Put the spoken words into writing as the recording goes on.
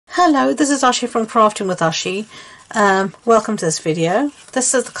Hello, this is Ashee from Crafting with Ashee. Welcome to this video.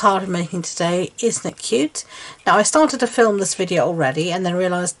 This is the card I'm making today. Isn't it cute? Now, I started to film this video already and then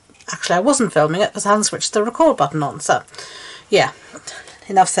realised actually I wasn't filming it because I hadn't switched the record button on. So yeah,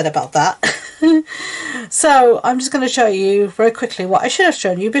 enough said about that. So I'm just going to show you very quickly what I should have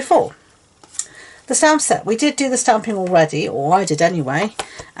shown you before. The stamp set. We did do the stamping already, or I did anyway,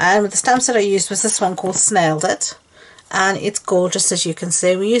 and the stamp set I used was this one called Snailed It. And it's gorgeous, as you can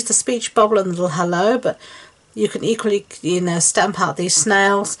see. We used the speech bubble and the little hello, but you can equally, stamp out these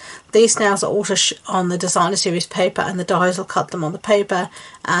snails. These snails are also on the designer series paper, and the dies will cut them on the paper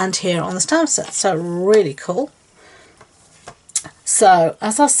and here on the stamp set. So really cool. So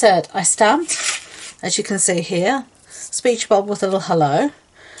as I said, I stamped, as you can see here, speech bubble with a little hello,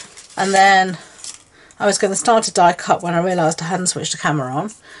 and then I was going to start a die cut when I realised I hadn't switched the camera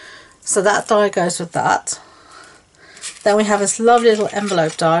on. So that die goes with that. Then we have this lovely little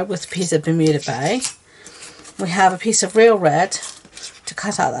envelope die with a piece of Bermuda Bay. We have a piece of real red to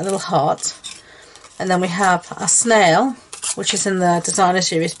cut out that little heart. And then we have a snail, which is in the designer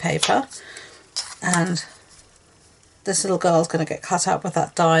series paper. And this little girl is going to get cut out with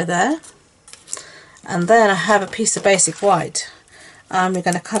that die there. And then I have a piece of basic white. And we're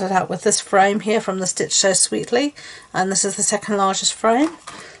going to cut it out with this frame here from the Stitch So Sweetly. And this is the second largest frame.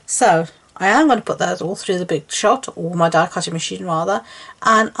 So I am going to put those all through the big shot, or my die cutting machine rather,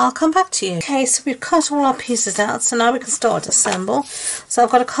 and I'll come back to you. Okay, so we've cut all our pieces out, so now we can start to assemble. So I've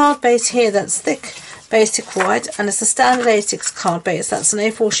got a card base here that's thick basic white, and it's a standard A6 card base. That's an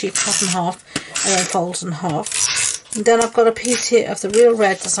A4 sheet cut in half and then folded in half. And then I've got a piece here of the real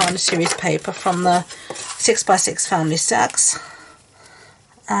red designer series paper from the 6x6 family stacks.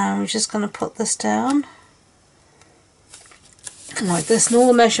 And we're just going to put this down like this, and all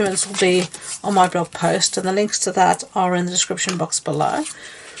the measurements will be on my blog post, and the links to that are in the description box below.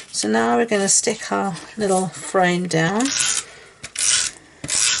 So now we're going to stick our little frame down,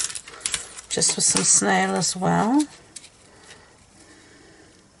 just with some snail as well,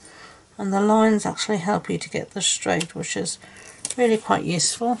 and the lines actually help you to get this straight, which is really quite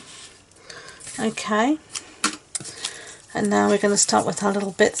useful. Okay, and now we're going to start with our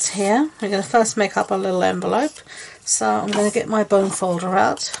little bits here. We're going to first make up our little envelope. So I'm going to get my bone folder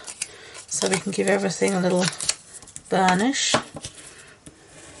out so we can give everything a little burnish.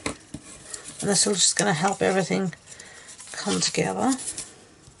 And this is just going to help everything come together.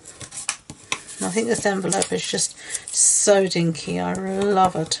 And I think this envelope is just so dinky. I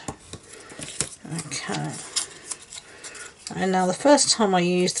love it. Okay. And now the first time I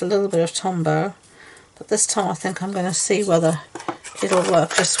used a little bit of Tombow, but this time I think I'm going to see whether it'll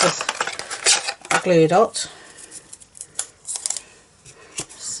work just with a glue dot.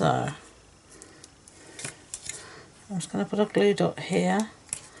 So I'm just going to put a glue dot here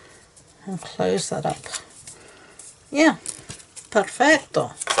and close that up. Yeah,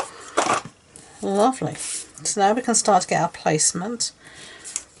 perfecto. Lovely. So now we can start to get our placement.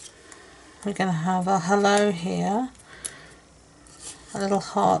 We're going to have a hello here, a little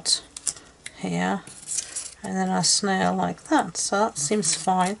heart here, and then a snail like that. So that seems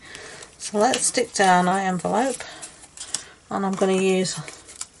fine. So let's stick down our envelope, and I'm going to use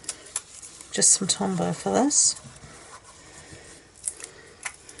just some Tombow for this.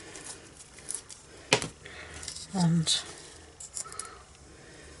 And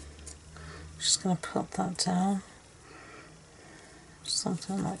just going to put that down,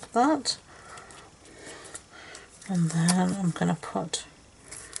 something like that. And then I'm going to put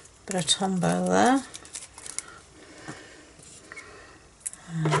a bit of Tombow there.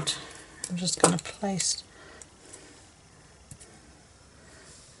 And I'm just going to place,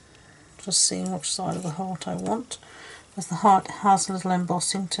 just seeing which side of the heart I want, because the heart has a little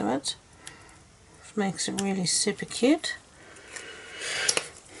embossing to it, which makes it really super cute,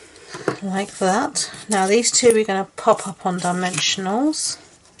 like that. Now these two we're going to pop up on dimensionals,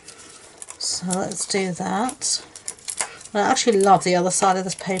 so let's do that. And I actually love the other side of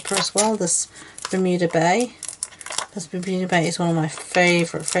this paper as well, this Bermuda Bay. This Bermuda Bay is one of my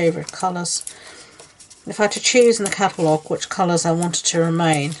favourite colours. If I had to choose in the catalogue which colours I wanted to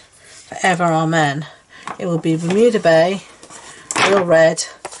remain forever, amen, it will be Bermuda Bay, Real Red,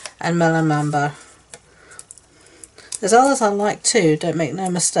 and Melon Mambo. There's others I like too, don't make no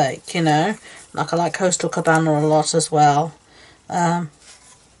mistake, like I like Coastal Cabana a lot as well. But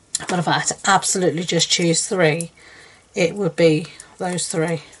if I had to absolutely just choose three, it would be those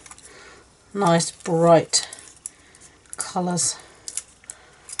three. Nice bright colours,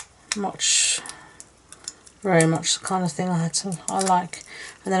 very much the kind of thing I like.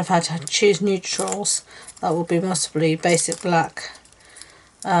 And then if I had to choose neutrals, that would be possibly Basic Black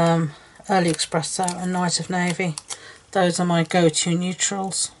Early Espresso and Night of Navy. Those are my go-to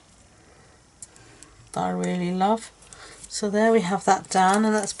neutrals that I really love. So there we have that down,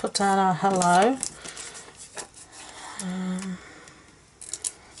 and let's put down our hello.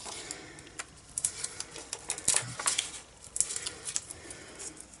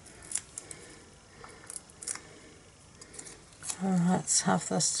 And let's have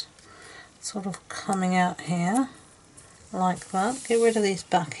this sort of coming out here like that. Get rid of these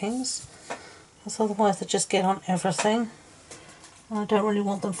backings, because otherwise they just get on everything. I don't really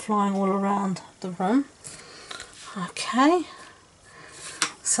want them flying all around the room. Okay,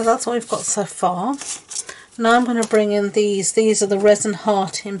 so that's what we've got so far. Now I'm going to bring in these. These are the resin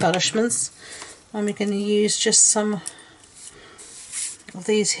heart embellishments, and we're going to use just some of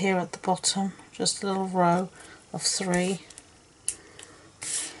these here at the bottom, just a little row of 3.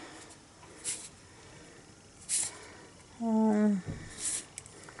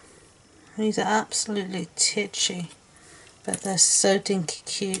 These are absolutely titchy, but they're so dinky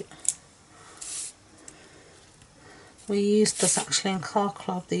cute. We used this actually in Car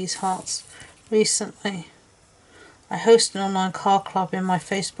Club, these hearts, recently. I host an online car club in my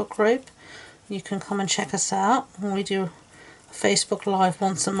Facebook group. You can come and check us out. And we do a Facebook Live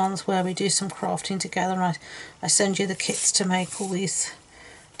once a month where we do some crafting together, and I send you the kits to make all these,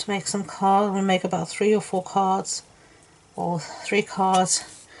 to make some cards. We make about 3 or 4 cards, or 3 cards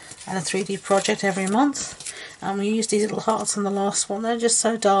and a 3D project every month, and we use these little hearts on the last one. They're just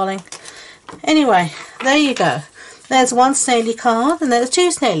so darling. Anyway, there you go. There's 1 snaily card and there's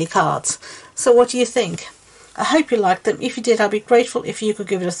 2 snaily cards. So what do you think? I hope you liked them. If you did, I'd be grateful if you could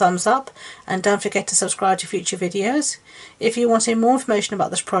give it a thumbs up, and don't forget to subscribe to future videos. If you want any more information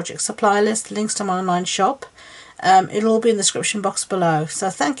about this project, supply list, links to my online shop, it'll all be in the description box below. So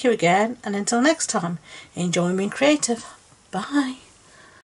thank you again, and until next time, enjoy being creative. Bye.